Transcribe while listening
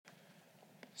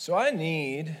So I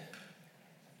need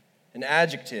an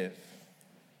adjective.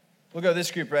 Look at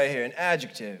this group right here, an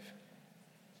adjective.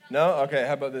 No? Okay,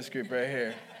 how about this group right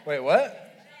here? Wait,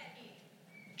 what?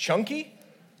 Chunky?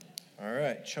 All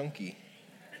right, chunky.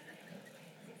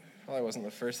 Probably wasn't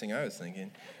the first thing I was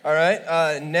thinking. All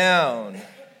right, noun.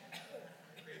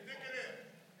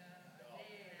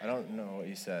 I don't know what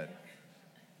you said.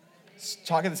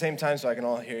 Talk at the same time so I can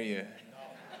all hear you.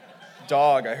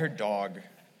 Dog, I heard dog.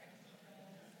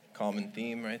 Common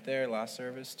theme right there, last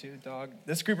service too, dog.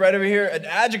 This group right over here, an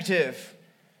adjective.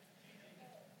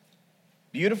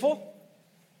 Beautiful.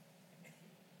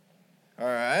 All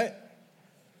right.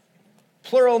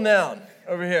 Plural noun,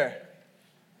 over here.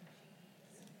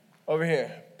 Over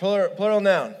here. Plural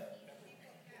noun.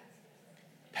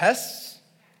 Pests?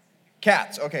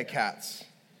 Cats. Okay, cats.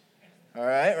 All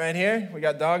right here. We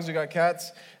got dogs, we got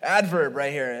cats. Adverb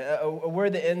right here. A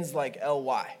word that ends like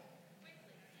ly.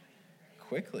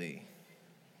 Quickly.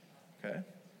 Okay.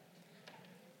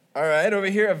 All right, over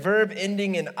here, a verb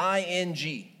ending in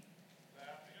ing.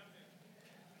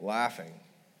 Laughing.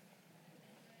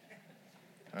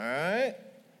 All right.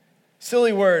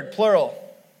 Silly word, plural.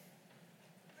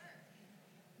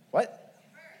 What?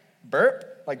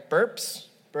 Burp? Like burps?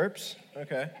 Burps?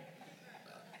 Okay.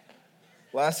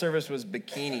 Last service was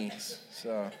bikinis,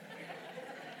 so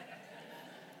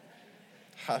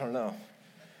I don't know.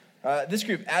 This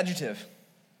group, adjective.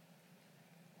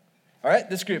 All right,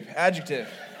 this group, adjective.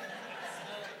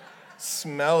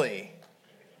 Smelly.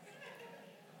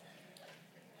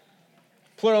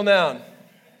 Plural noun.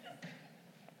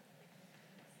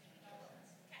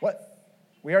 What?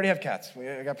 We already have cats. We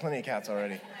got plenty of cats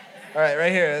already. All right,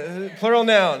 right here. Plural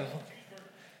noun.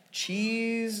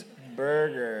 Cheeseburgers.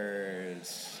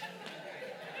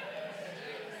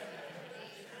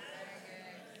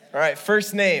 All right,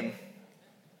 first name.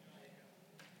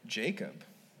 Jacob.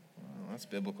 Oh, that's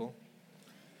biblical.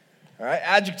 All right,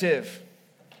 adjective.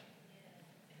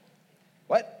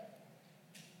 What?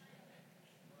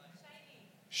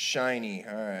 Shiny.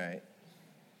 All right.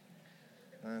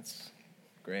 That's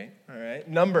great. All right.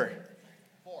 Number.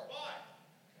 4.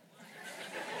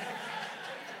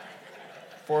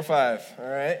 4 or 5. All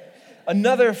right.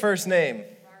 Another first name.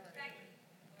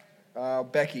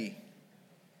 Becky.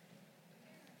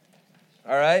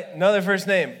 All right. Another first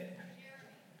name.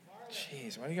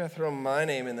 Jeez, why do you gotta throw my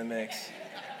name in the mix?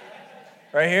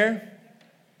 Right here.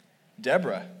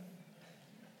 Deborah.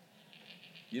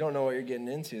 You don't know what you're getting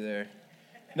into there.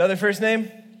 Another first name?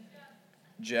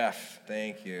 Jeff.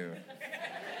 Thank you.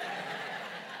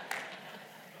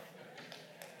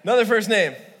 Another first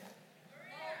name?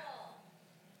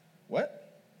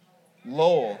 What?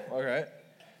 Lowell. All right.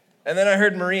 And then I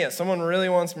heard Maria. Someone really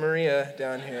wants Maria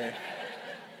down here.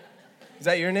 Is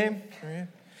that your name, Maria?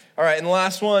 All right, and the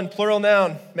last one, plural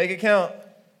noun. Make it count.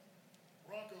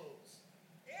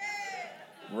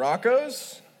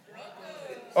 Broncos?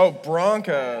 Oh,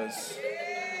 Broncos.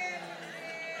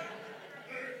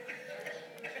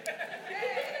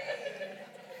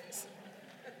 Is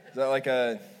that like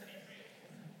I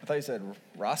thought you said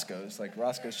Roscoe's, like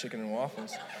Roscoe's Chicken and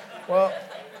Waffles. Well,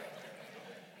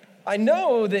 I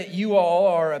know that you all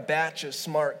are a batch of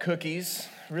smart cookies,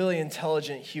 really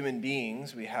intelligent human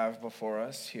beings we have before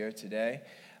us here today.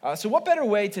 So what better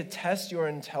way to test your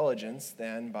intelligence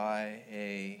than by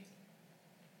a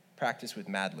practice with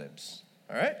Mad Libs,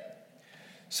 all right?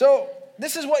 So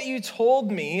this is what you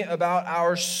told me about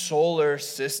our solar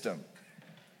system.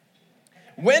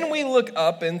 When we look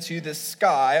up into the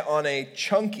sky on a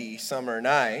chunky summer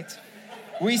night,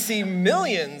 we see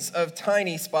millions of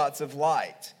tiny spots of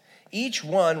light. Each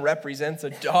one represents a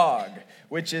dog,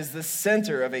 which is the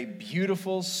center of a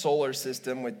beautiful solar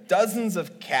system with dozens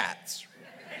of cats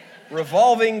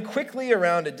revolving quickly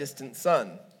around a distant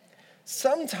sun.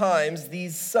 Sometimes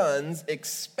these suns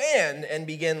expand and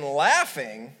begin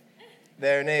laughing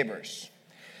their neighbors.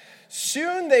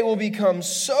 Soon they will become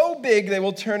so big they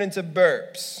will turn into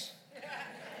burps.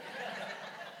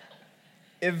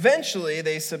 Eventually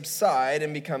they subside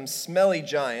and become smelly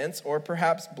giants or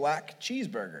perhaps black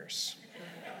cheeseburgers.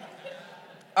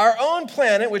 Our own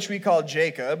planet, which we call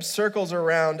Jacob, circles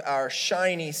around our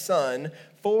shiny sun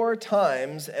 4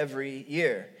 times every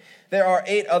year. There are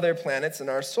 8 other planets in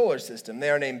our solar system. They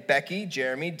are named Becky,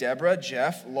 Jeremy, Deborah,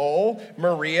 Jeff, Lowell,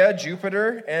 Maria,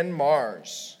 Jupiter, and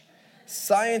Mars.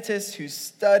 Scientists who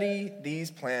study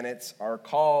these planets are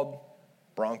called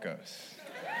Broncos.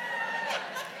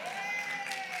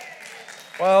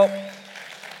 Well,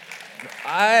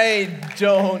 I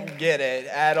don't get it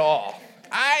at all.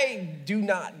 I do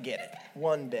not get it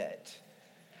one bit.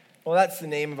 Well, that's the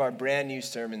name of our brand new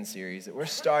sermon series that we're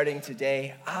starting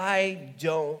today. I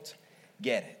don't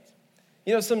get it.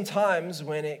 You know, sometimes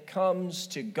when it comes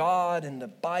to God and the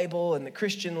Bible and the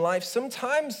Christian life,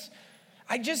 sometimes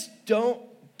I just don't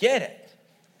get it.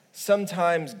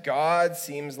 Sometimes God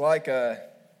seems like what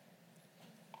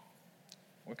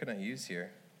can I use here?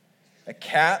 A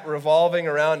cat revolving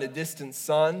around a distant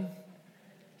sun.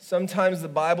 Sometimes the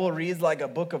Bible reads like a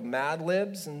book of Mad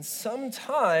Libs, and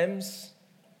sometimes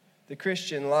the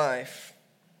Christian life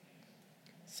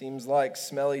seems like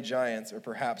smelly giants or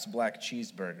perhaps black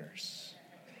cheeseburgers.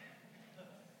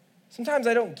 Sometimes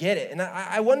I don't get it, and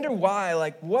I wonder why.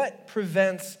 Like, what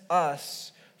prevents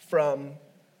us from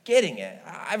getting it?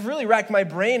 I've really racked my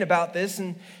brain about this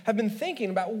and have been thinking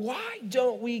about why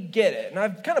don't we get it? And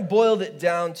I've kind of boiled it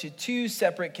down to two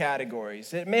separate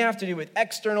categories. It may have to do with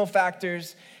external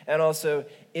factors and also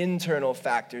internal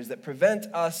factors that prevent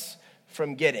us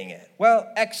from getting it.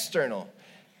 Well, external,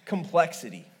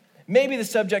 complexity. Maybe the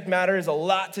subject matter is a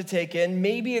lot to take in,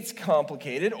 maybe it's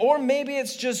complicated, or maybe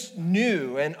it's just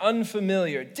new and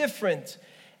unfamiliar, different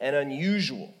and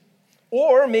unusual.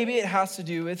 Or maybe it has to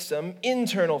do with some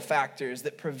internal factors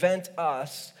that prevent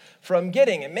us from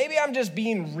getting it. Maybe I'm just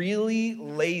being really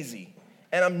lazy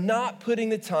and I'm not putting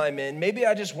the time in. Maybe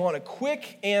I just want a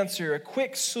quick answer, a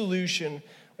quick solution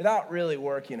without really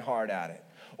working hard at it.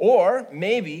 Or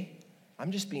maybe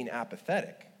I'm just being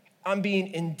apathetic. I'm being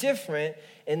indifferent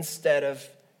instead of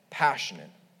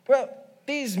passionate. Well,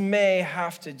 these may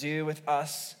have to do with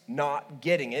us not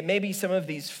getting it. Maybe some of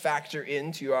these factor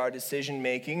into our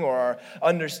decision-making or our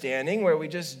understanding where we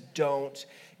just don't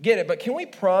get it. But can we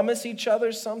promise each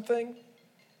other something?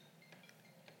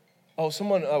 Oh,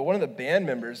 one of the band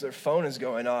members, their phone is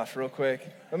going off real quick.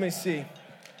 Let me see.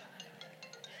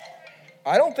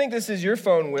 I don't think this is your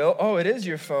phone, Will. Oh, it is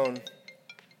your phone.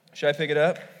 Should I pick it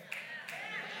up?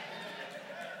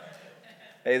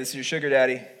 Hey, this is your sugar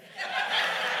daddy.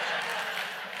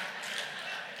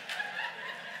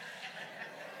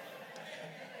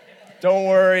 Don't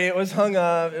worry, it was hung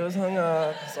up.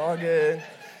 It's all good.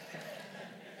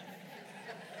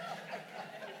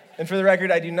 And for the record,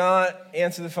 I do not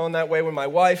answer the phone that way when my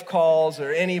wife calls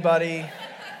or anybody.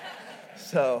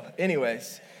 So,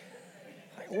 anyways,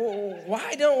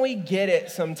 why don't we get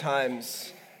it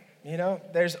sometimes? You know,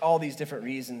 there's all these different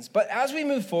reasons. But as we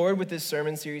move forward with this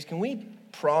sermon series, can we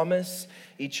promise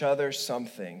each other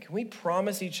something? Can we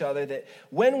promise each other that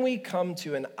when we come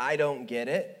to an I don't get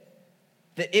it,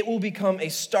 that it will become a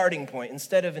starting point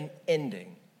instead of an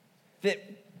ending? That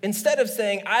instead of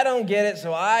saying, I don't get it,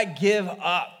 so I give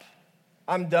up,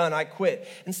 I'm done, I quit.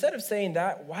 Instead of saying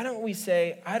that, why don't we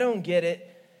say, I don't get it,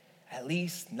 at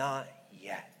least not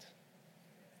yet.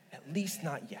 At least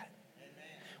not yet.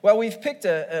 Well, we've picked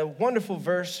a wonderful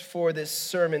verse for this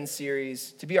sermon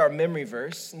series to be our memory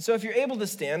verse. And so if you're able to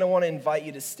stand, I want to invite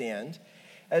you to stand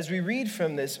as we read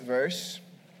from this verse.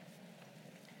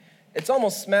 It's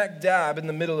almost smack dab in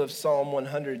the middle of Psalm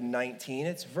 119.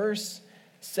 It's verse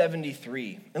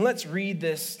 73. And let's read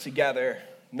this together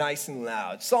nice and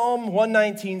loud. Psalm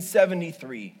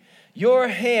 119:73. Your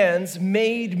hands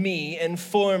made me and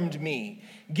formed me.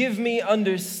 Give me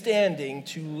understanding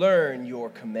to learn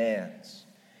your commands.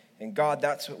 And God,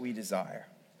 that's what we desire.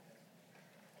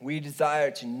 We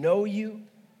desire to know you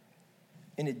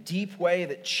in a deep way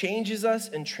that changes us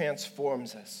and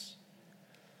transforms us.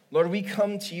 Lord, we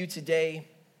come to you today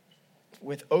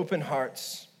with open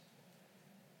hearts.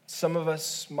 Some of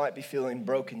us might be feeling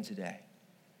broken today.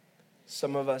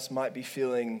 Some of us might be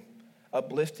feeling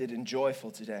uplifted and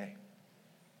joyful today.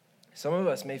 Some of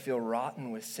us may feel rotten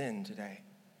with sin today.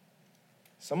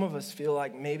 Some of us feel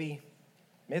like maybe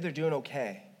they're doing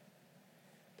okay.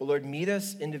 But Lord, meet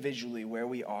us individually where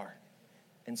we are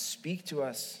and speak to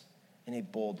us in a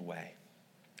bold way.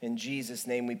 In Jesus'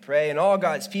 name we pray. And all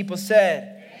God's people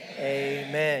said,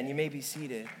 Amen. You may be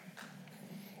seated.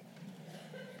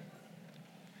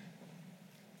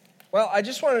 Well, I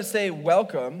just want to say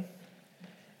welcome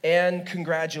and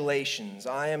congratulations.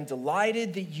 I am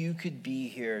delighted that you could be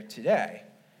here today.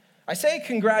 I say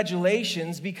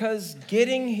congratulations because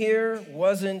getting here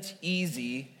wasn't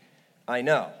easy, I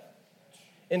know.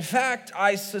 In fact,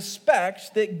 I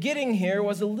suspect that getting here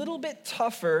was a little bit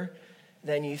tougher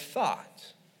than you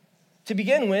thought. To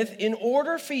begin with, in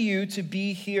order for you to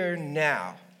be here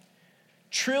now,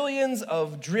 trillions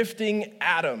of drifting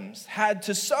atoms had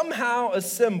to somehow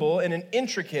assemble in an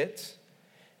intricate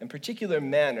and particular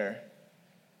manner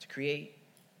to create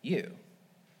you.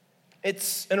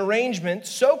 It's an arrangement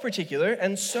so particular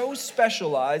and so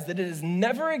specialized that it has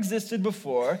never existed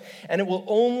before, and it will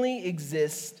only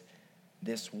exist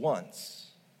this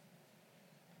once.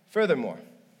 Furthermore,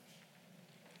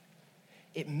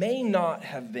 It may not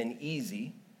have been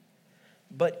easy,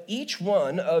 but each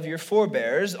one of your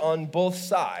forebears on both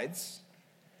sides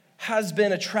has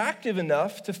been attractive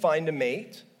enough to find a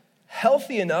mate,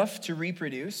 healthy enough to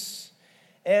reproduce,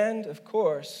 and, of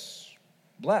course,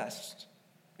 blessed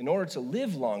in order to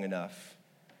live long enough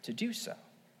to do so.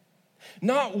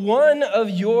 Not one of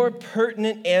your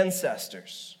pertinent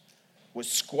ancestors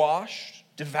was squashed,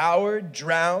 devoured,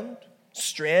 drowned,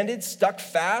 stranded, stuck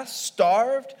fast,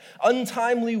 starved,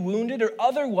 untimely wounded, or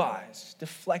otherwise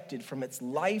deflected from its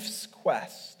life's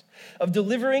quest of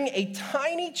delivering a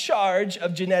tiny charge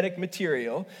of genetic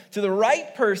material to the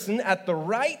right person at the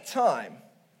right time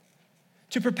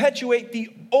to perpetuate the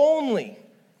only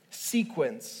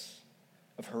sequence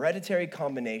of hereditary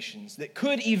combinations that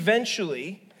could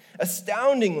eventually,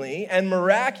 astoundingly, and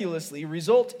miraculously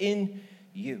result in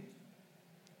you.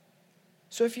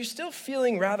 So if you're still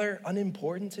feeling rather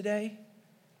unimportant today,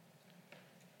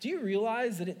 do you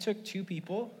realize that it took two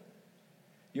people,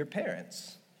 your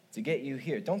parents, to get you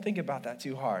here? Don't think about that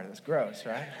too hard. That's gross,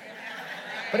 right?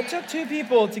 But it took two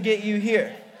people to get you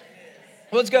here.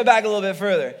 Let's go back a little bit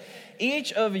further.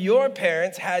 Each of your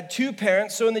parents had two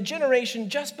parents, so in the generation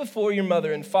just before your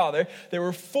mother and father, there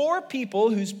were four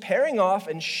people whose pairing off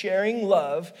and sharing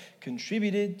love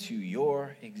contributed to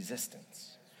your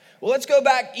existence. Well, let's go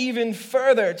back even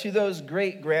further to those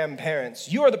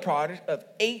great-grandparents. You are the product of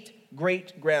 8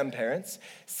 great-grandparents,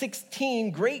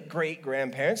 16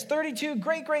 great-great-grandparents, 32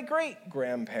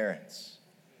 great-great-great-grandparents.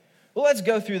 Well, let's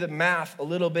go through the math a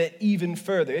little bit even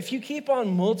further. If you keep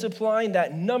on multiplying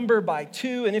that number by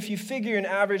 2, and if you figure an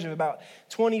average of about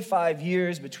 25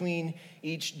 years between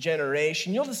each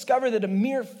generation, you'll discover that a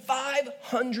mere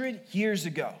 500 years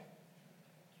ago,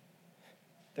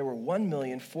 there were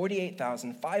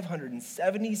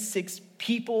 1,048,576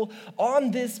 people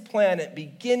on this planet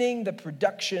beginning the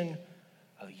production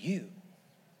of you.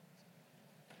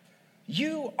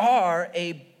 You are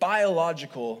a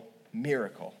biological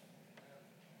miracle.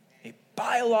 A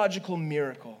biological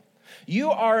miracle.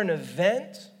 You are an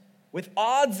event with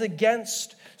odds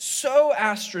against so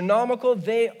astronomical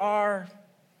they are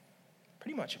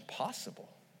pretty much impossible.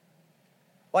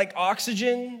 Like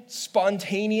oxygen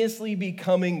spontaneously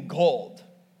becoming gold.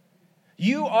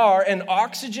 You are an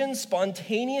oxygen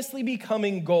spontaneously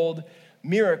becoming gold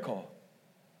miracle.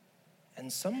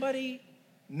 And somebody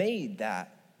made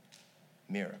that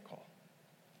miracle.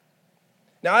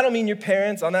 Now, I don't mean your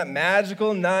parents on that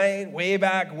magical night way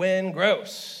back when,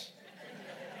 gross.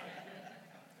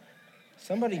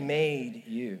 Somebody made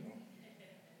you.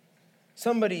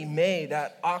 Somebody made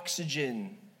that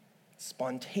oxygen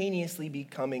spontaneously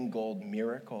becoming gold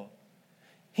miracle.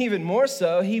 Even more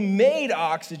so, he made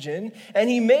oxygen, and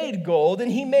he made gold,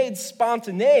 and he made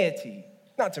spontaneity,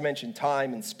 not to mention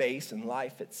time and space and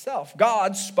life itself.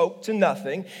 God spoke to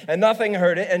nothing, and nothing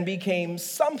heard it and became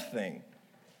something.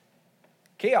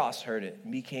 Chaos heard it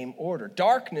and became order.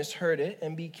 Darkness heard it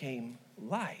and became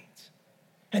light.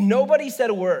 And nobody said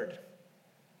a word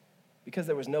because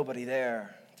there was nobody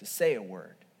there to say a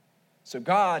word. So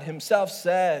God himself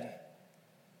said,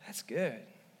 "That's good."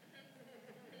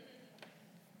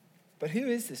 But who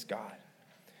is this God?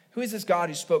 Who is this God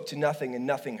who spoke to nothing and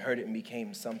nothing heard it and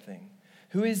became something?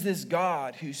 Who is this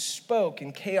God who spoke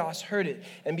and chaos heard it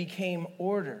and became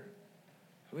order?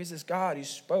 Who is this God who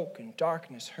spoke and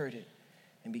darkness heard it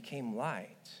and became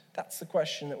light? That's the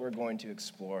question that we're going to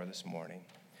explore this morning.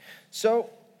 So,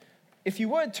 if you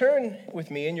would, turn with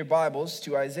me in your Bibles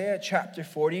to Isaiah chapter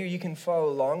 40, or you can follow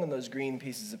along on those green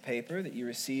pieces of paper that you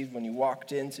received when you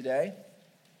walked in today.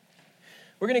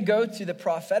 We're going to go to the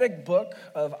prophetic book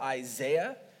of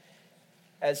Isaiah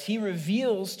as he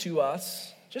reveals to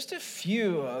us just a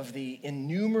few of the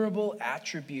innumerable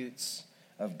attributes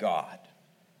of God.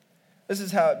 This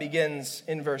is how it begins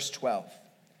in verse 12.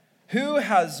 Who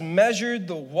has measured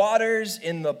the waters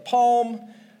in the palm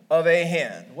of a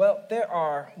hand? Well, there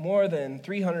are more than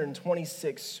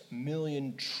 326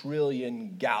 million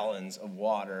trillion gallons of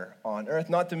water on Earth,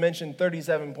 not to mention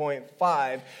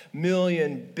 37.5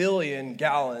 million billion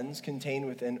gallons contained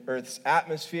within Earth's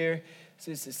atmosphere.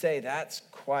 So is to say, that's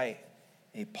quite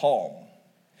a palm.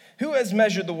 Who has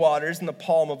measured the waters in the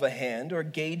palm of a hand, or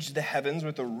gauged the heavens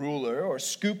with a ruler, or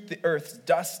scooped the earth's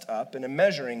dust up in a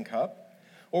measuring cup,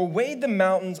 or weighed the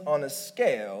mountains on a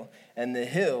scale and the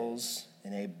hills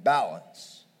in a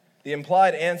balance? The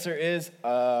implied answer is,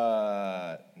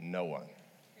 no one.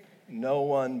 No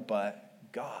one but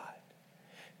God.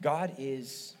 God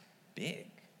is big.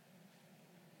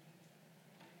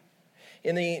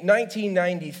 In the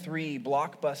 1993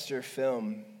 blockbuster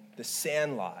film, The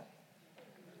Sandlot,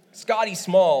 Scotty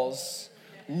Smalls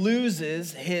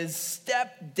loses his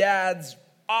stepdad's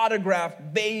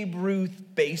autographed Babe Ruth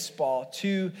baseball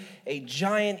to a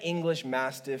giant English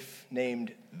Mastiff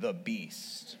named the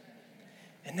Beast.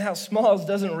 And now Smalls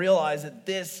doesn't realize that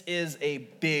this is a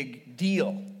big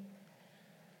deal.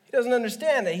 He doesn't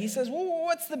understand it. He says, well,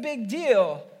 what's the big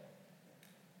deal?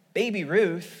 Baby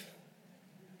Ruth?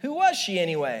 Who was she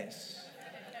anyways?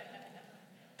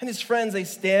 And his friends, they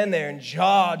stand there in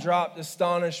jaw-dropped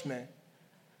astonishment.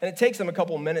 And it takes them a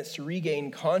couple minutes to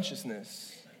regain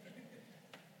consciousness.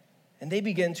 And they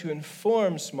begin to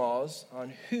inform Smalls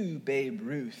on who Babe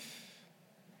Ruth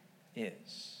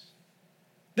is.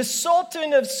 The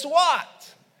Sultan of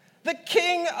SWAT, the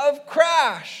King of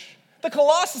Crash, the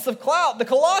Colossus of Clout,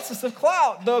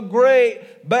 the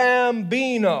Great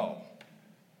Bambino.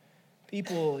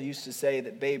 People used to say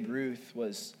that Babe Ruth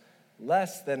was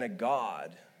less than a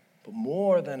god, but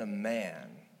more than a man.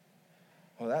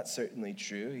 Well, that's certainly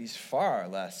true. He's far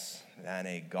less than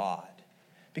a god.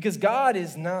 Because God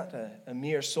is not a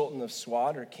mere Sultan of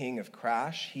SWAT or King of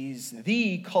Crash. He's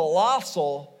the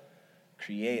colossal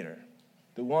creator,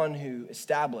 the one who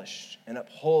established and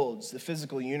upholds the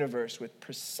physical universe with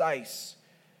precise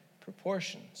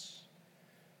proportions.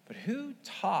 But who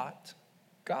taught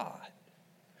God?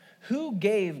 Who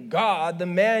gave God the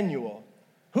manual?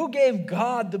 Who gave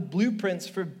God the blueprints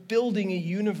for building a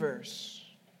universe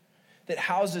that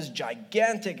houses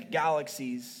gigantic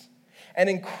galaxies and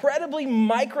incredibly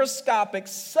microscopic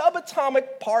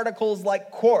subatomic particles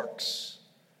like quarks?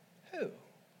 Who?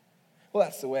 Well,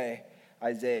 that's the way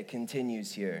Isaiah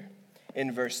continues here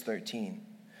in verse 13.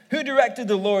 Who directed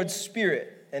the Lord's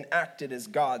Spirit and acted as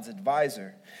God's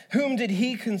advisor? Whom did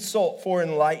he consult for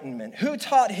enlightenment? Who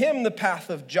taught him the path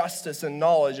of justice and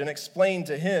knowledge and explained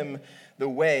to him the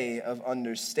way of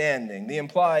understanding? The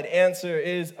implied answer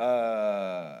is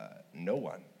no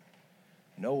one.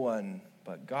 No one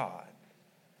but God.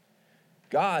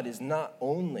 God is not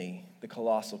only the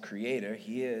colossal creator,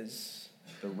 he is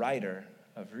the writer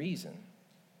of reason.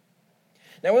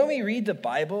 Now, when we read the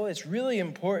Bible, it's really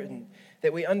important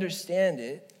that we understand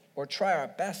it, or try our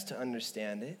best to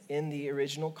understand it, in the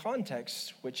original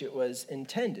context which it was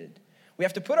intended. We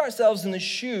have to put ourselves in the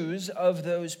shoes of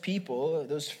those people,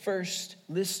 those first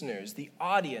listeners, the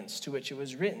audience to which it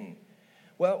was written.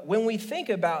 Well, when we think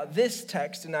about this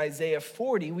text in Isaiah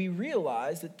 40, we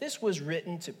realize that this was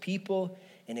written to people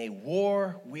in a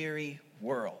war-weary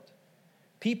world.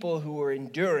 People who were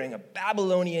enduring a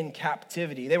Babylonian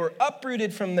captivity. They were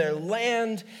uprooted from their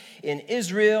land in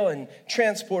Israel and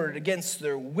transported against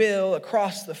their will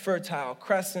across the Fertile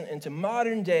Crescent into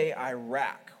modern-day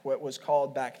Iraq, what was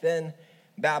called back then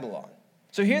Babylon.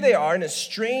 So here they are in a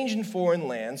strange and foreign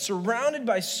land, surrounded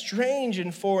by strange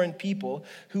and foreign people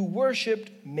who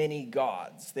worshipped many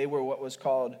gods. They were what was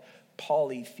called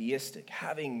polytheistic,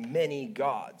 having many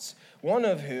gods, one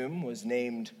of whom was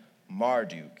named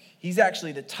Marduk. He's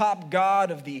actually the top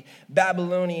god of the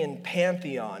Babylonian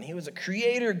pantheon. He was a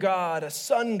creator god, a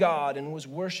sun god, and was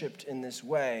worshipped in this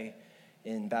way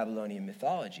in Babylonian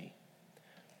mythology.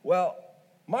 Well,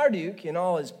 Marduk, in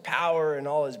all his power and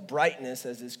all his brightness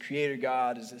as his creator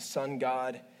god, as his sun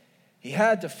god, he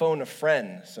had to phone a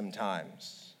friend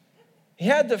sometimes. He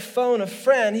had to phone a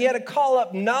friend. He had to call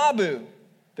up Nabu,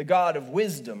 the god of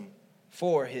wisdom,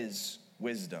 for his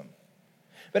wisdom.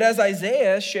 But as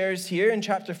Isaiah shares here in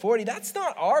chapter 40, that's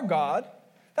not our God.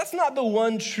 That's not the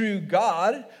one true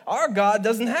God. Our God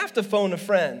doesn't have to phone a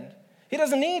friend. He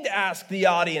doesn't need to ask the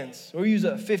audience or use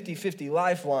a 50-50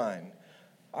 lifeline.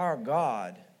 Our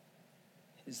God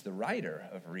is the writer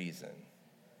of reason.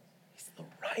 He's the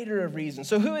writer of reason.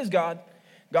 So who is God?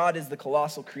 God is the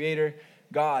colossal creator.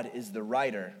 God is the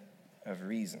writer of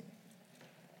reason.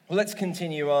 Well, let's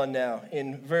continue on now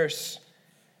in verse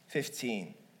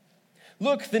 15.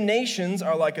 Look, the nations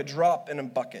are like a drop in a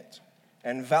bucket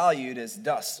and valued as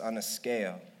dust on a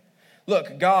scale.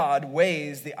 Look, God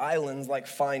weighs the islands like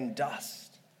fine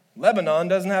dust. Lebanon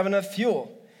doesn't have enough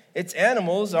fuel. Its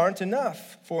animals aren't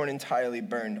enough for an entirely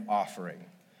burned offering.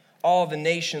 All the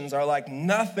nations are like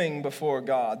nothing before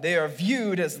God. They are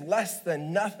viewed as less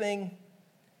than nothing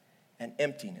and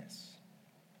emptiness.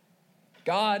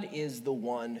 God is the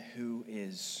one who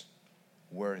is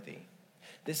worthy.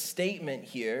 This statement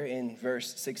here in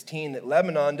verse 16 that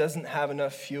Lebanon doesn't have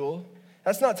enough fuel,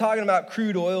 that's not talking about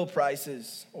crude oil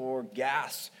prices or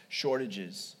gas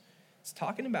shortages. It's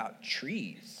talking about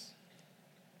trees.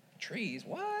 Trees?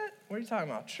 What? What are you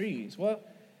talking about? Trees? Well,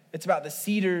 It's about the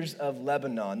cedars of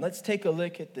Lebanon. Let's take a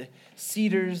look at the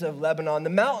cedars of Lebanon. The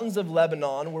mountains of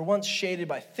Lebanon were once shaded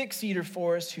by thick cedar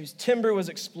forests whose timber was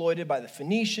exploited by the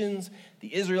Phoenicians,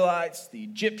 the Israelites, the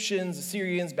Egyptians,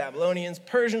 Assyrians, Babylonians,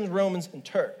 Persians, Romans, and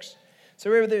Turks. So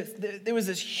there was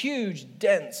this huge,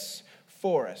 dense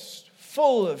forest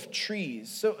full of trees.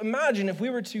 So imagine if we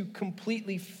were to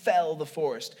completely fell the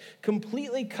forest,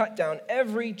 completely cut down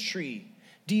every tree,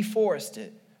 deforest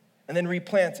it, and then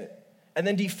replant it. And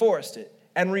then deforest it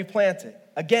and replant it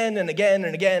again and again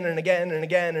and again and again and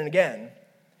again and again.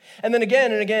 And then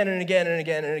again and again and again and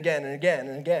again and again and again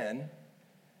and again.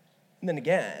 And then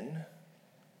again.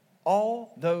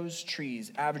 All those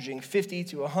trees averaging 50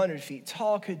 to 100 feet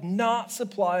tall could not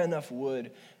supply enough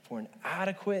wood for an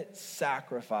adequate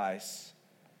sacrifice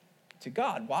to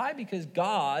God. Why? Because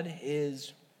God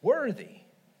is worthy.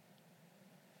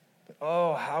 But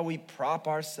oh, how we prop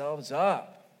ourselves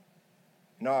up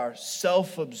in our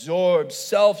self-absorbed,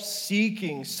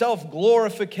 self-seeking,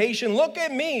 self-glorification. Look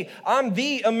at me. I'm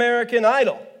the American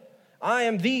Idol. I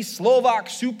am the Slovak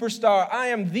superstar. I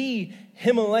am the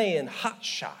Himalayan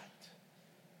hotshot.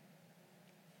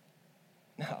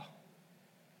 No.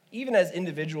 Even as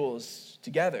individuals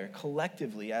together,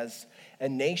 collectively, as a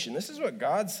nation, this is what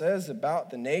God says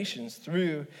about the nations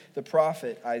through the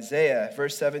prophet Isaiah.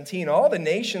 Verse 17, all the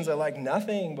nations are like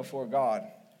nothing before God.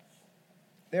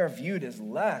 They are viewed as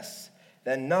less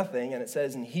than nothing, and it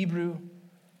says in Hebrew,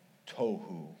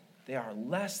 tohu. They are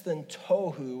less than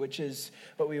tohu, which is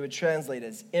what we would translate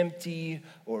as empty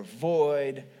or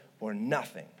void or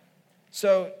nothing.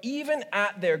 So even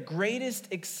at their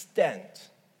greatest extent,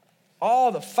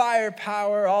 all the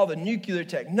firepower, all the nuclear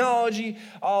technology,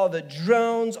 all the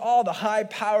drones, all the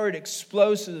high-powered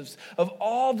explosives of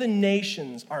all the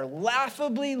nations are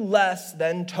laughably less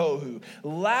than tohu,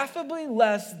 laughably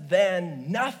less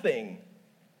than nothing,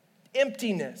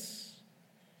 emptiness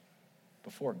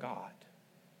before God.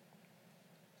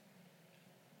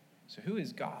 So who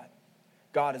is God?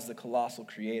 God is the colossal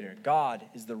creator. God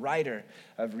is the writer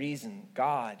of reason.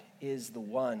 God is the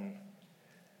one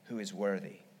who is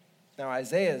worthy. Now,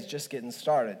 Isaiah is just getting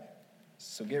started,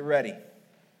 so get ready.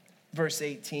 Verse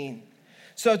 18.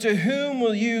 So to whom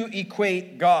will you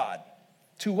equate God?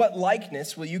 To what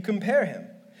likeness will you compare him?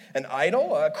 An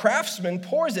idol? A craftsman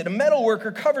pours it. A metal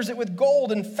worker covers it with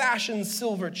gold and fashions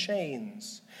silver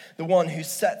chains. The one who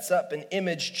sets up an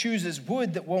image chooses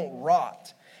wood that won't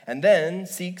rot, and then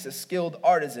seeks a skilled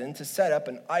artisan to set up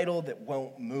an idol that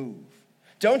won't move.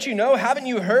 Don't you know? Haven't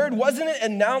you heard? Wasn't it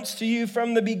announced to you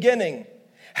from the beginning?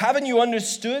 Haven't you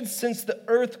understood since the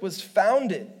earth was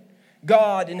founded?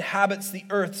 God inhabits the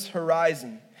earth's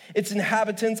horizon. Its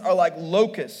inhabitants are like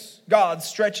locusts. God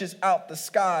stretches out the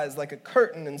skies like a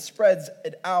curtain and spreads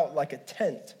it out like a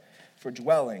tent for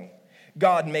dwelling.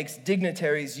 God makes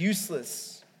dignitaries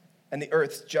useless, and the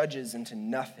earth's judges into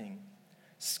nothing.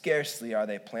 Scarcely are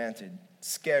they planted,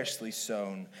 scarcely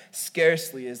sown,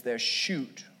 scarcely is their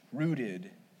shoot rooted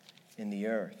in the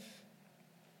earth.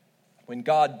 When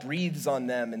God breathes on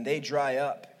them and they dry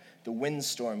up, the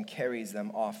windstorm carries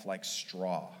them off like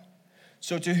straw.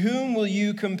 So to whom will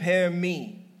you compare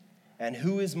me? And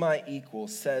who is my equal,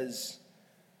 says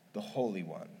the Holy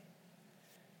One.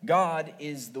 God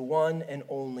is the one and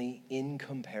only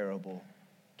incomparable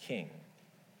King.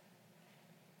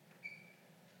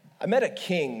 I met a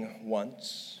king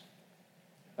once,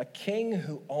 a king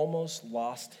who almost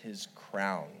lost his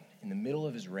crown in the middle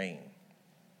of his reign.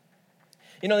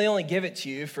 You know, they only give it to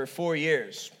you for 4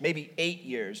 years, maybe 8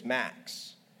 years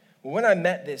max. Well, when I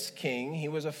met this king, he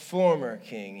was a former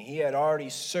king. He had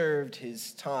already served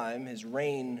his time. His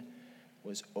reign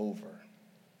was over.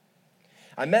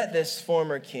 I met this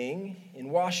former king in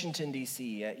Washington,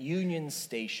 D.C. at Union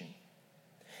Station.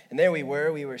 And there we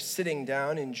were sitting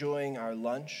down enjoying our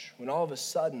lunch when all of a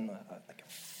sudden, like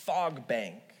a fog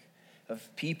bank of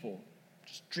people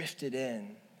just drifted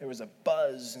in. There was a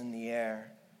buzz in the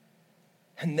air.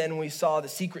 And then we saw the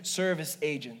Secret Service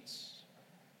agents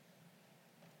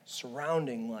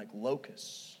surrounding like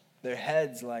locusts, their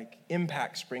heads like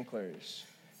impact sprinklers,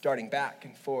 darting back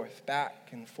and forth, back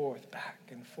and forth, back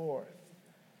and forth.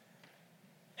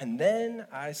 And then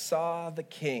I saw the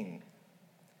king,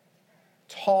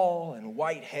 tall and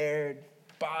white-haired,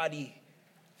 body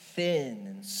thin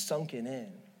and sunken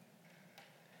in.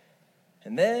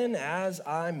 And then as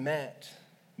I met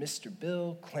Mr.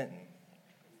 Bill Clinton,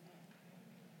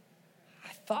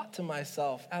 thought to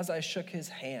myself as I shook his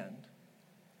hand,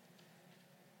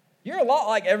 you're a lot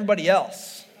like everybody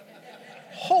else.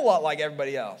 A whole lot like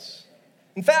everybody else.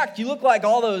 In fact, you look like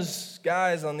all those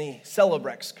guys on the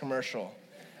Celebrex commercial.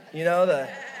 You know, the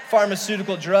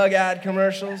pharmaceutical drug ad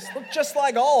commercials. Look just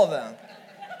like all of them.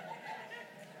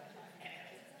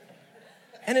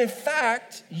 And in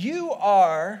fact, you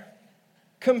are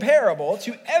comparable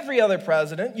to every other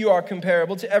president. You are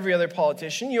comparable to every other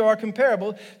politician. You are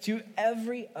comparable to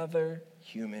every other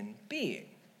human being.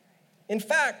 In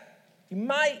fact, you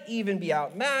might even be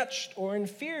outmatched or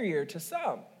inferior to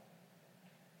some.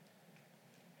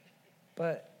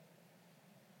 But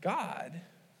God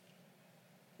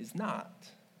is not.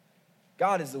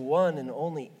 God is the one and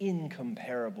only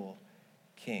incomparable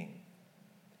King.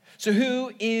 So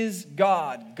who is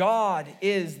God? God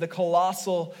is the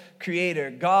colossal creator.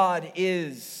 God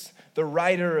is the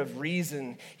writer of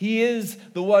reason. He is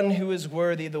the one who is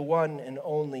worthy, the one and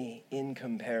only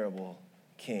incomparable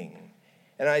King.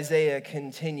 And Isaiah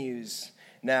continues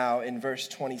now in verse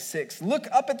 26. Look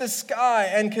up at the sky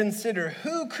and consider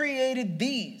who created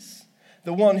these,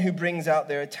 the one who brings out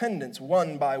their attendants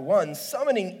one by one,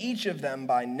 summoning each of them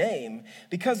by name.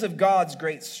 Because of God's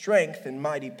great strength and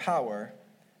mighty power,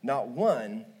 not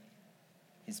one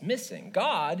is missing.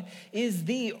 God is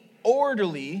the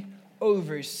orderly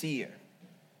overseer.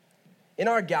 In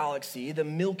our galaxy, the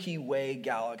Milky Way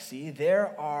galaxy,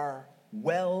 there are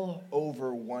well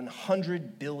over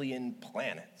 100 billion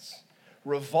planets,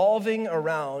 revolving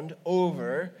around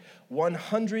over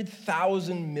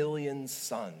 100,000 million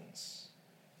suns.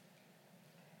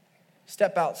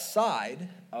 Step outside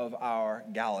of our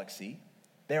galaxy,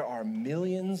 there are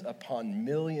millions upon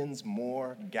millions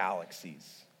more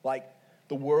galaxies, like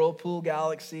the Whirlpool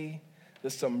Galaxy, the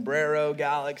Sombrero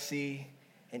Galaxy,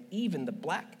 and even the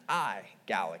Black Eye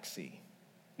Galaxy.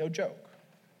 No joke.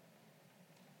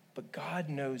 But God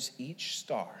knows each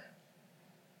star,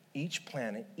 each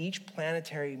planet, each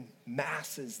planetary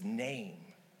mass's name.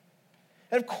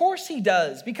 And of course he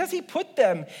does, because he put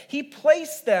them, he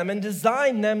placed them and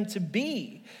designed them to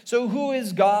be. So who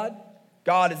is God?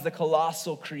 God is the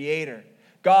colossal creator.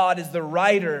 God is the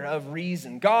writer of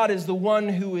reason. God is the one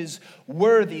who is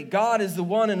worthy. God is the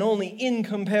one and only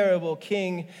incomparable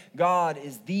King. God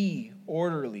is the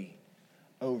orderly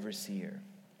overseer.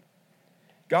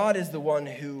 God is the one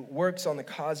who works on the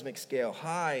cosmic scale,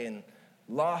 high and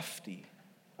lofty,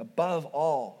 above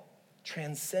all,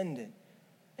 transcendent.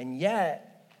 And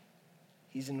yet,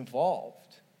 he's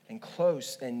involved and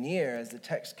close and near. As the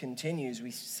text continues, we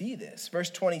see this. Verse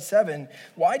 27,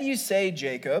 why do you say,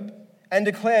 Jacob, and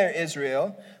declare,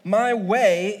 Israel, my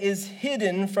way is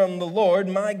hidden from the Lord,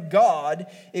 my God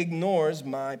ignores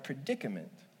my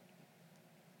predicament?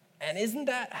 And isn't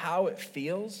that how it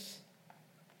feels?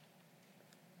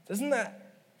 Doesn't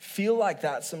that feel like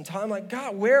that sometime? Like,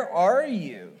 God, where are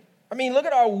you? I mean, look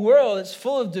at our world. It's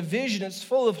full of division. It's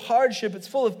full of hardship. It's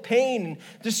full of pain and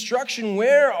destruction.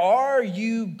 Where are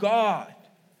you, God?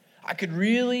 I could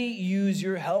really use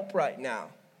your help right now.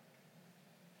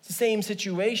 It's the same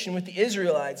situation with the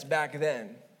Israelites back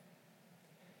then,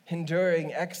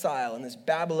 enduring exile in this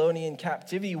Babylonian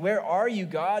captivity. Where are you,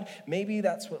 God? Maybe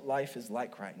that's what life is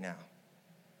like right now.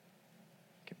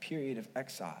 Like a period of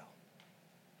exile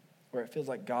where it feels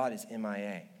like God is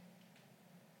MIA.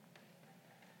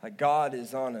 Like God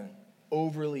is on an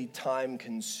overly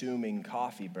time-consuming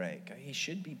coffee break. He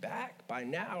should be back by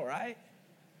now, right?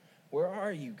 Where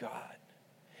are you, God?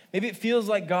 Maybe it feels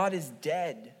like God is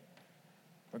dead,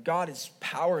 or God is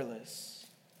powerless,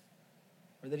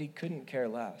 or that he couldn't care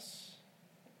less.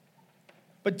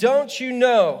 But don't you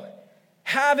know,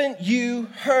 haven't you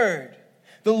heard?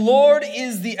 The Lord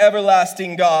is the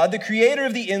everlasting God, the creator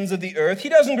of the ends of the earth. He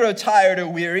doesn't grow tired or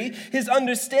weary. His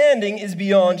understanding is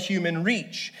beyond human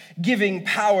reach, giving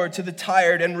power to the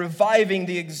tired and reviving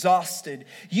the exhausted.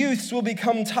 Youths will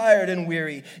become tired and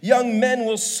weary. Young men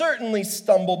will certainly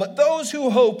stumble, but those who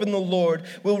hope in the Lord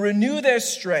will renew their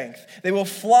strength. They will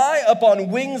fly up on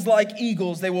wings like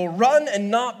eagles. They will run and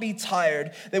not be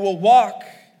tired. They will walk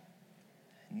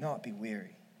and not be weary.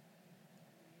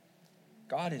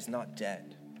 God is not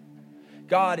dead.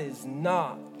 God is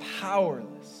not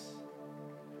powerless.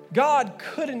 God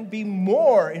couldn't be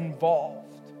more involved.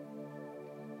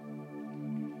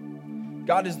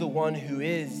 God is the one who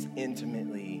is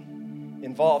intimately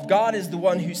involved. God is the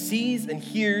one who sees and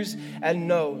hears and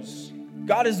knows.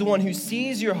 God is the one who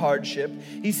sees your hardship.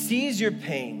 He sees your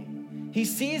pain. He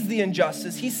sees the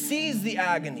injustice. He sees the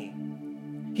agony.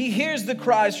 He hears the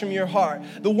cries from your heart,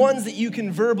 the ones that you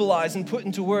can verbalize and put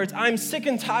into words. I'm sick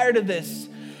and tired of this.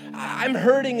 I'm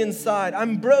hurting inside.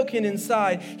 I'm broken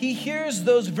inside. He hears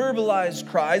those verbalized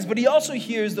cries, but he also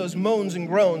hears those moans and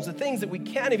groans, the things that we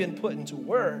can't even put into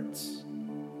words.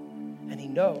 And he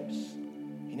knows.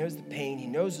 He knows the pain. He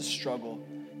knows the struggle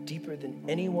deeper than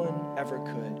anyone ever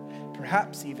could,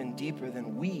 perhaps even deeper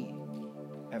than we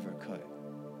ever could.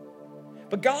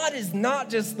 But God is not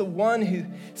just the one who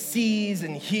sees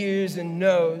and hears and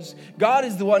knows. God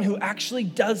is the one who actually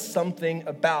does something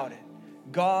about it.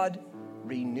 God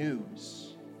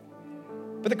renews.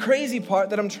 But the crazy part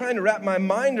that I'm trying to wrap my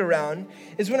mind around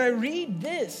is when I read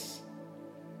this,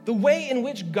 the way in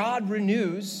which God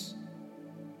renews,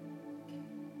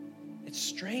 it's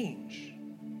strange.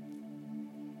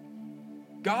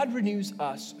 God renews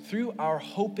us through our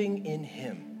hoping in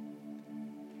Him.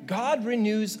 God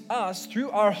renews us through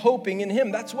our hoping in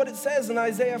Him. That's what it says in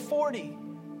Isaiah 40.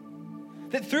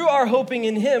 That through our hoping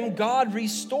in Him, God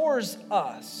restores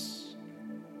us.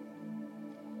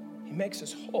 He makes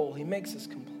us whole. He makes us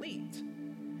complete.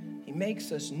 He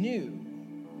makes us new.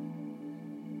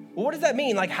 Well, what does that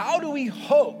mean? Like, how do we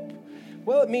hope?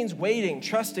 Well, it means waiting,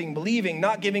 trusting, believing,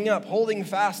 not giving up, holding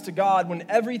fast to God when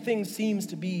everything seems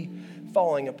to be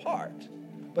falling apart.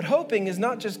 But hoping is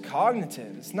not just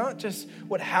cognitive. It's not just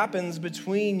what happens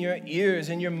between your ears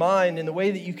and your mind and the way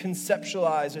that you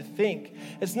conceptualize or think.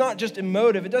 It's not just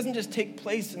emotive. It doesn't just take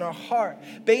place in our heart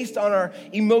based on our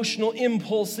emotional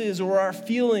impulses or our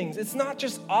feelings. It's not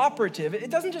just operative. It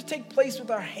doesn't just take place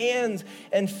with our hands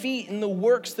and feet and the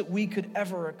works that we could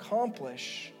ever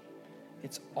accomplish.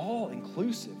 It's all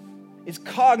inclusive. It's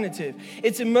cognitive,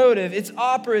 it's emotive, it's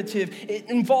operative. It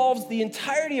involves the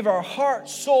entirety of our heart,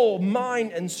 soul,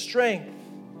 mind, and strength.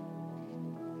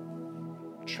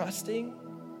 Trusting,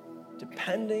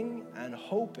 depending, and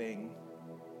hoping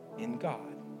in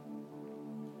God.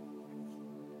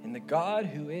 In the God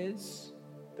who is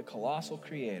the colossal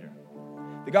creator.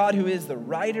 The God who is the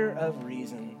writer of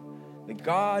reason. The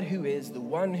God who is the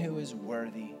one who is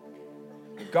worthy.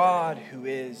 The God who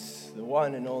is the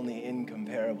one and only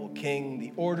incomparable King,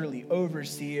 the orderly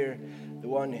overseer, the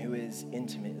one who is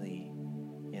intimately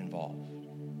involved.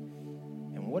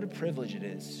 And what a privilege it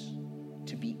is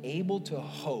to be able to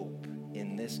hope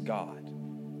in this God.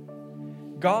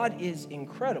 God is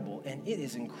incredible, and it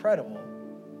is incredible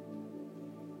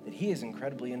that He is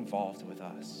incredibly involved with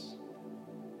us.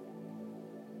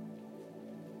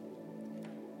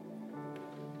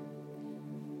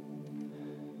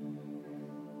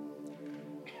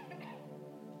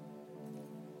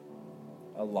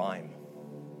 A lime.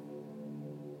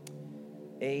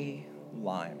 A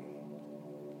lime.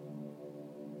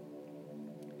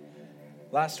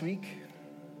 Last week,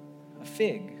 a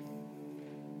fig.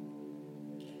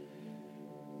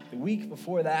 The week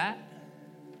before that,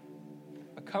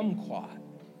 a kumquat.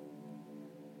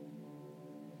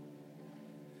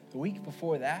 The week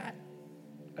before that,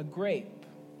 a grape.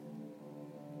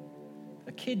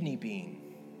 A kidney bean.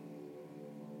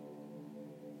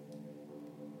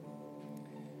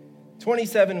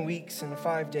 27 weeks and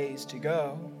 5 days to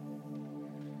go.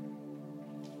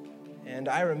 And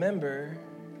I remember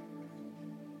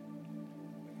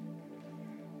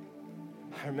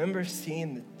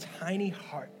seeing the tiny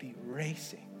heartbeat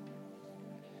racing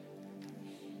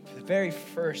for the very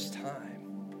first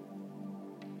time.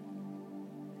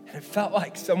 And it felt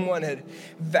like someone had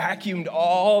vacuumed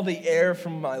all the air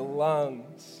from my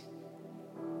lungs.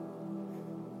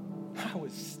 I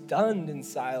was stunned in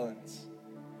silence,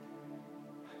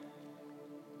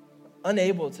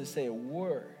 unable to say a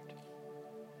word.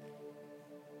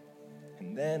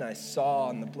 And then I saw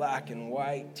on the black and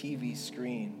white TV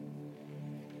screen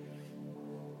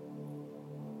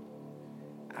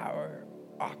our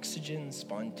oxygen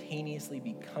spontaneously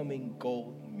becoming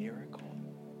gold miracle.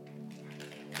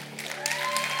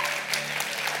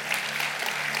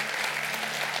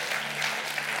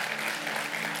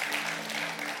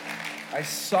 I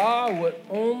saw what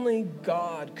only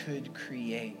God could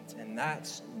create, and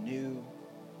that's new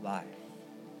life.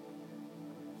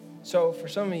 So for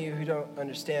some of you who don't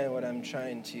understand what I'm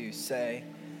trying to say,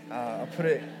 I'll put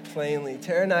it plainly.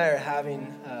 Tara and I are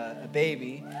having a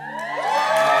baby.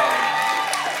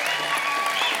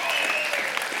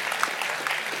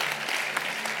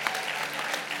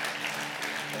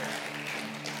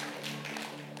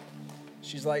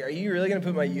 She's like, "Are you really going to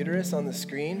put my uterus on the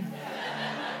screen?"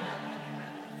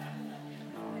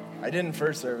 I did in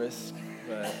first service,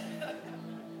 but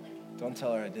don't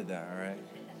tell her I did that, all right?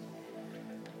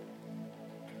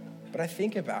 But I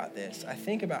think about this. I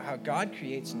think about how God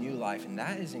creates new life, and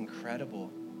that is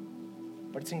incredible.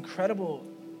 But it's incredible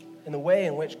in the way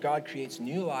in which God creates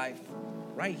new life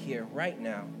right here, right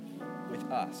now, with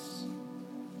us.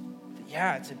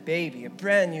 Yeah, it's a baby, a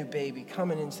brand new baby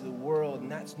coming into the world,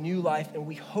 and that's new life, and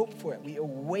we hope for it. We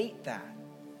await that.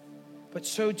 But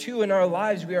so too in our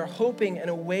lives, we are hoping and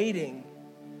awaiting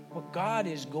what God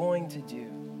is going to do.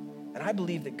 And I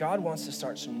believe that God wants to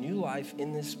start some new life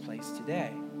in this place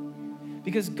today.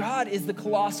 Because God is the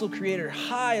colossal creator,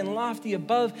 high and lofty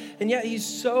above, and yet he's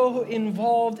so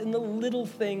involved in the little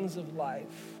things of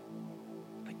life,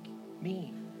 like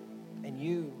me and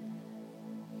you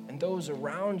and those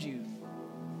around you.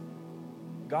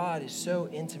 God is so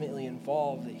intimately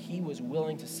involved that he was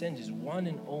willing to send his one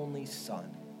and only Son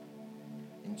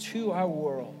into our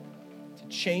world to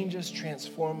change us,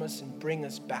 transform us, and bring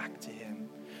us back to him.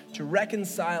 To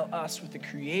reconcile us with the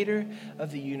creator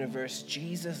of the universe,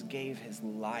 Jesus gave his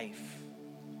life.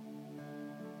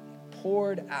 He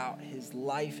poured out his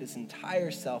life, his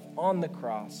entire self on the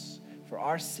cross for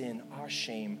our sin, our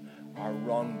shame, our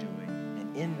wrongdoing.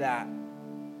 And in that,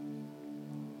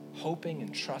 hoping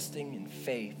and trusting in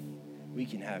faith, we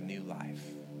can have new life.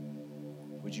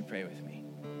 Would you pray with me?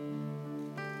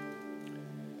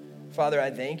 Father,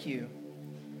 I thank you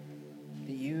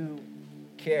that you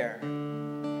care,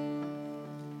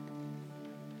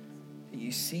 that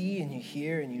you see and you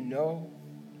hear and you know.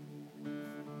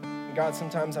 And God,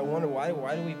 sometimes I wonder, why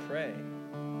do we pray?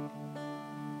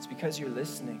 It's because you're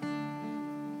listening.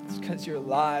 It's because you're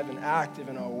alive and active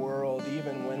in our world,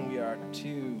 even when we are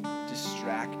too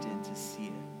distracted to see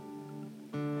it.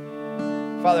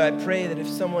 Father, I pray that if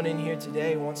someone in here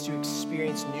today wants to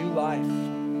experience new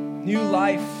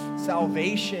life,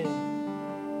 salvation,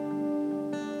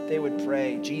 they would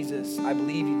pray, Jesus, I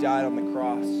believe you died on the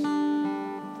cross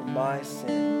for my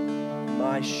sin,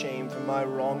 my shame, for my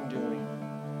wrongdoing.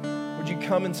 Would you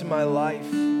come into my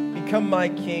life, become my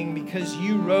king, because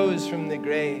you rose from the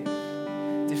grave,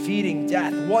 defeating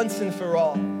death once and for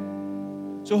all.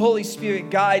 So Holy Spirit,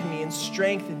 guide me and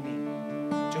strengthen me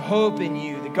to hope in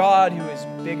you, the God who is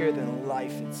bigger than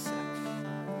life itself.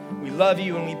 We love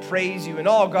you and we praise you, and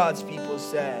all God's people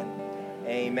said,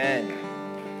 amen.